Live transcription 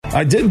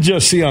I did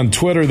just see on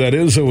Twitter that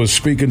Izzo was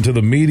speaking to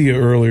the media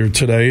earlier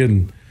today,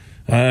 and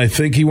I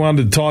think he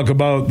wanted to talk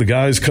about the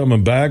guys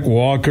coming back,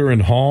 Walker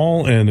and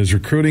Hall, and his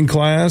recruiting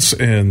class.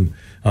 And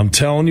I'm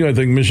telling you, I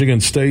think Michigan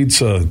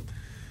State's a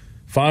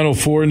Final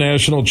Four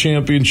national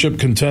championship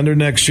contender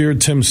next year.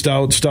 Tim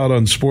Staudt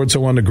on Sports. I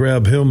wanted to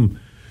grab him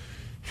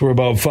for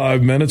about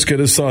 5 minutes, get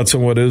his thoughts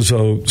on what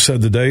Izzo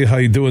said today. How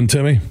you doing,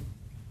 Timmy?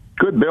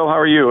 Good, Bill. How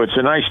are you? It's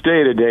a nice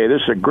day today.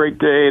 This is a great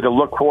day to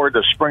look forward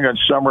to spring and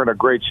summer in a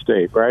great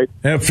state, right?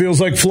 Yeah, it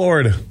feels like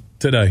Florida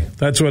today.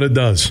 That's what it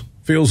does.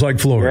 Feels like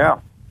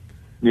Florida.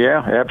 Yeah,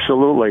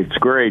 absolutely. It's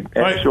great.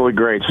 Absolutely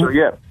great. So,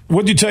 yeah.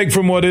 What did you take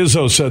from what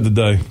Izzo said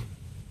today?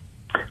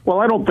 Well,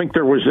 I don't think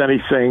there was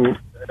anything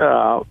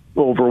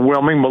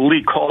overwhelming.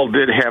 Malik Hall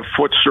did have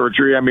foot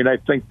surgery. I mean, I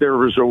think there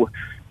was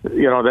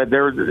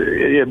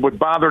it would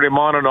bother him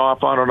on and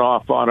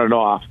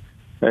off.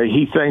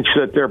 He thinks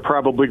that they're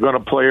probably going to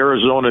play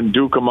Arizona and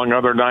Duke among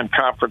other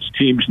non-conference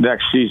teams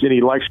next season. He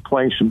likes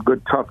playing some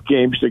good, tough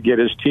games to get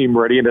his team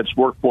ready, and it's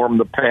worked for him in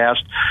the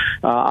past.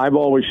 I've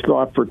always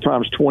thought for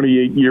Tom's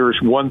 28 years,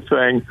 one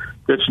thing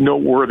that's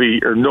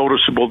noteworthy or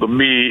noticeable to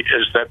me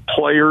is that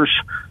players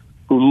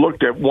who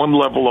looked at one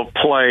level of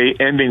play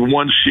ending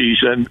one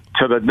season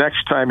to the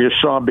next time you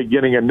saw him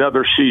beginning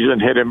another season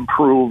had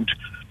improved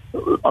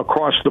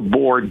across the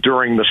board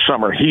during the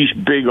summer. He's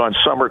big on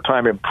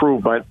summertime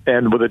improvement,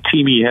 and with the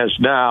team he has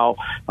now,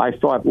 I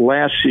thought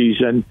last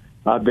season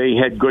they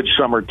had good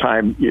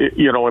summertime,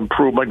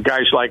 improvement.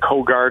 Guys like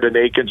Hogard and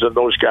Akins and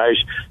those guys,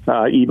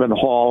 even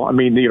Hall. I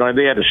mean, they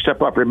had to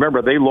step up.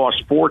 Remember, they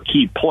lost 4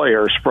 key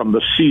players from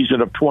the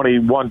season of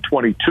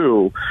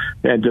 21-22,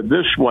 and to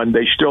this one,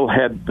 they still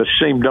had the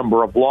same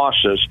number of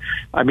losses.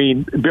 I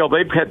mean, Bill,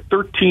 they've had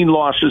 13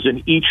 losses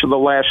in each of the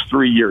last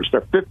 3 years.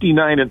 They're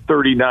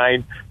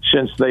 59-39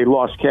 since they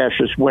lost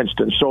Cassius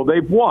Winston. So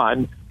they've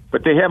won,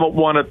 but they haven't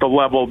won at the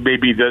level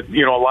maybe that,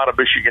 a lot of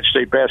Michigan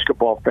State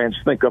basketball fans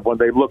think of when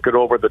they look at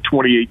over the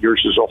 28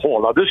 years as a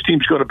whole. Now, this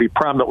team's going to be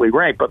prominently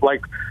ranked, but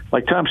like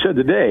Tom said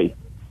today,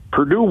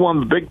 Purdue won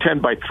the Big Ten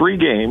by 3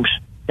 games,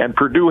 and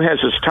Purdue has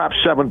his top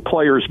 7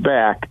 players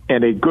back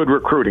and a good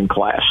recruiting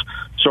class.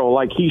 So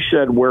like he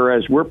said,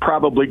 whereas we're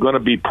probably going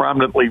to be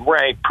prominently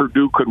ranked,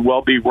 Purdue could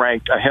well be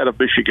ranked ahead of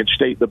Michigan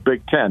State in the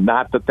Big Ten.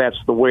 Not that that's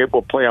the way it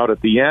will play out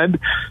at the end.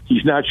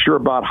 He's not sure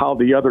about how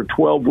the other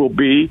 12 will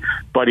be,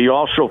 but he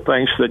also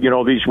thinks that,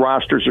 these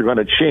rosters are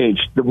going to change.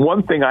 The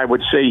one thing I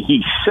would say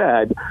he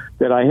said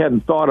that I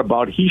hadn't thought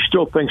about, he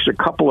still thinks a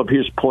couple of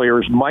his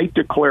players might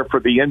declare for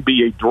the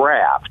NBA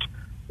draft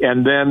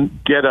and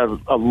then get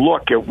a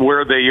look at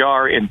where they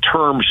are in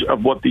terms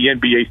of what the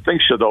NBA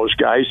thinks of those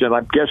guys. And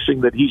I'm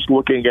guessing that he's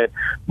looking at,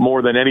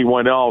 more than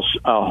anyone else,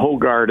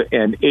 Hogard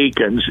and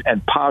Akins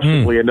and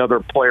possibly another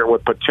player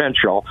with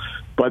potential.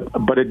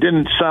 But it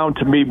didn't sound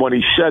to me when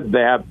he said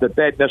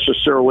that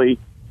necessarily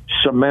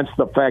cements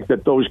the fact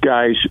that those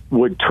guys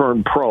would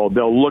turn pro.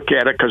 They'll look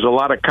at it because a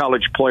lot of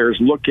college players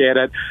look at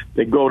it.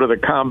 They go to the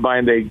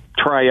combine, they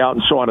try out,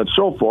 and so on and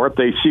so forth.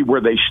 They see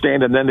where they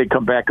stand, and then they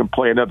come back and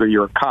play another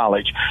year of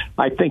college.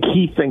 I think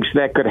he thinks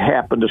that could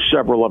happen to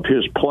several of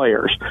his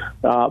players.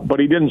 But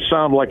he didn't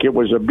sound like it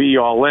was a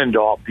be-all,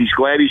 end-all. He's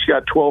glad he's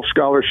got 12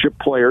 scholarship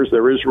players.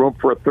 There is room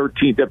for a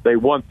 13th if they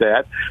want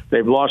that.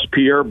 They've lost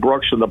Pierre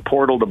Brooks in the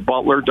portal to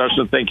Butler.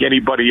 Doesn't think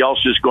anybody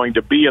else is going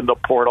to be in the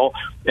portal.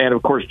 And,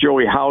 of course,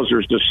 Joey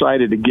Hauser's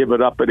decided to give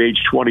it up at age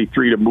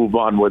 23 to move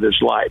on with his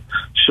life.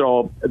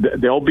 So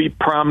they'll be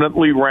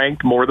prominently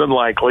ranked, more than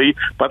likely.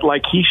 But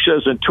like he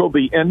says, until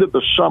the end of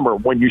the summer,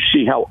 when you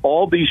see how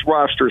all these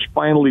rosters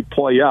finally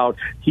play out,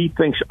 he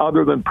thinks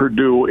other than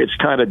Purdue, it's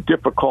kind of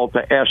difficult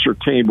to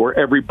ascertain where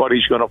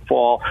everybody's going to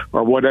fall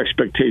or what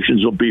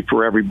expectations will be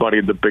for everybody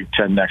in the Big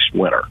Ten next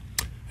winter.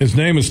 His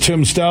name is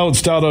Tim Staudt,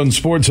 Staudt on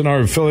Sports in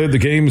our affiliate. The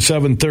game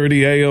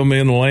 7:30 a.m.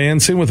 in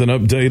Lansing with an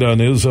update on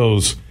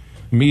Izzo's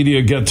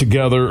media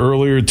get-together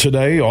earlier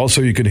today.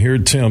 Also, you can hear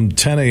Tim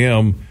 10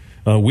 a.m.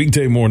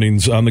 Weekday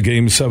mornings on the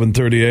game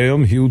 7:30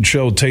 a.m. Huge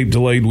show,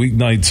 tape-delayed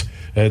weeknights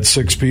at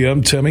 6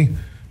 p.m. Timmy,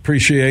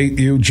 appreciate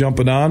you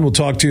jumping on. We'll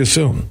talk to you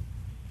soon.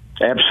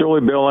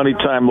 Absolutely, Bill.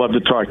 Anytime. Love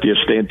to talk to you.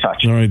 Stay in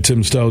touch. All right,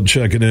 Tim Staudt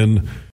checking in.